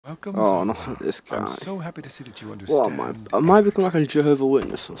How come? Oh, not this guy. I'm so happy to see that you understand. What am I? Am I becoming like a Jehovah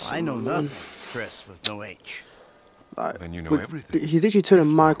Witness or something? I know nothing, Chris, with no H. Like, Then you know everything. He literally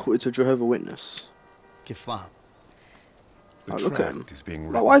turned Michael into a Jehovah Witness. Kiflam. The Look at him. tract is being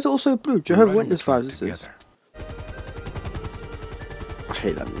Like, written. why is it all so blue? We're Jehovah writing the Witness tract vibes, this is. together. I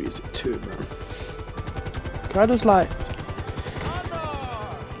hate that music too, man. Can I just like...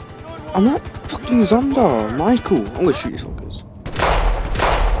 I'm not fucking Zondar, Michael. I'm gonna shoot these fuckers.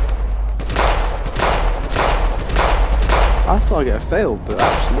 I thought I'd get a fail, but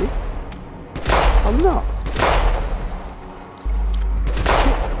actually... I'm not.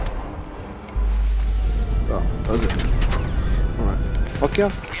 Oh, that was it. Alright. Fuck you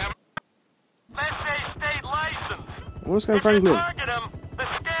off. Let's say state license. Let's go If you Franklin. target 'em, the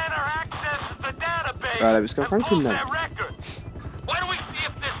scanner accesses the database. Alright, let's go and Franklin pulls then. their records. Why don't we see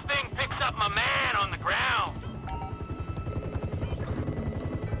if this thing picks up my man on the ground?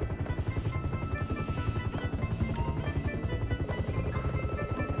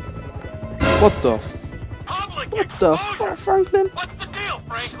 What the Public What the exposure. fuck, Franklin? What's the deal,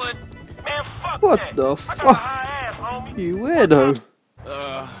 Franklin? Man, fuck What that. the I got a fuck? high ass, homie. You weirdo.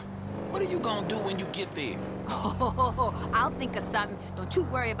 What are you gonna do when you get there? Oh, I'll think of something. Don't you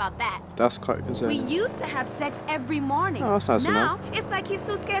worry about that. That's quite We concerning. used to have sex every morning. Oh, that's nice to now know. it's like he's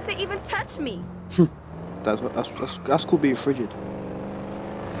too scared to even touch me. That's cool being frigid.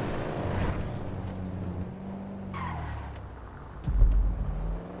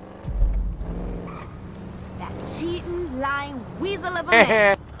 That cheating, lying weasel of a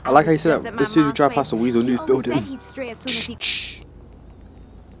man. I like how you said was that. just at As soon as my you drive mom's past the place. Weasel She News always building. said he'd stray as soon as he... Shh.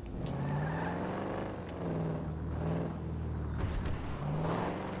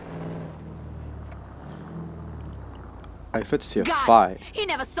 I expect to see a God, fight. he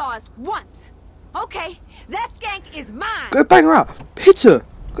never saw us once. Okay, that skank is mine. Go bang her out. Hit her.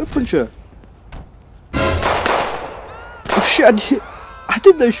 Go punch her. Oh shit, I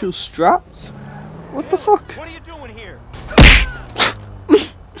didn't know she was strapped. What the fuck? What are you doing here?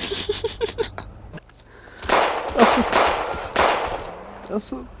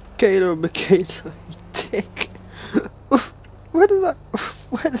 That's what Kayla and Michaela, you dick. Where did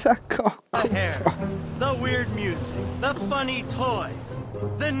that car come from? The weird music, the funny toys,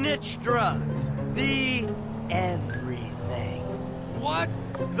 the niche drugs, the everything. What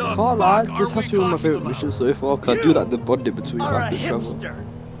the I can't lie, fuck this are has we to be one of my talking favourite about? missions so far, because I do like the bonding between Are a like each other. hipster.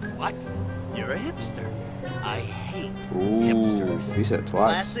 What? You're a hipster. I hate Ooh, hipsters. he said it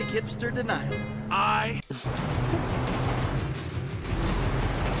twice. Classic hipster denial. I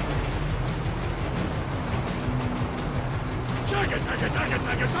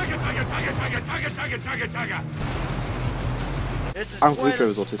This is Uncle quite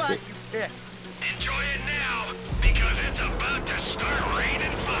Trevor's a autistic. spot you picked. Enjoy it now, because it's about to start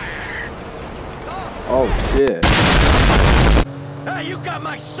raining fire. Oh shit. Hey, you got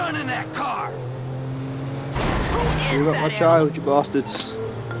my son in that car. You got my child, you bastards.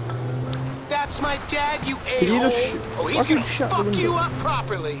 That's my dad, you Can you a-hole. just Oh, he's fucking gonna shut the fuck window? you up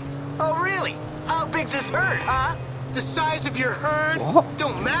properly. Oh, really? How big's his herd, huh? The size of your herd? What?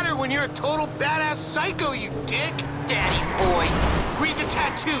 Don't matter when you're a total badass psycho, you dick. Daddy's boy. Read the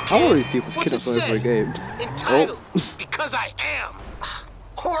tattoo, kid. How are these people to What's kid it us over say? a game? Entitled, Oh. Because I am. They're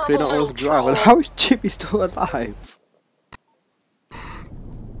Horrible not all little drive. troll. How is Chippy still alive?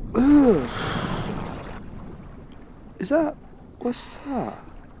 Ugh. Is that... What's that?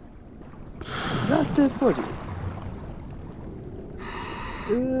 Is that a dead body?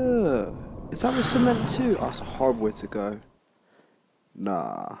 Ugh. Is that with cement too? Oh, that's a horrible way to go.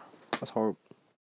 Nah. That's horrible.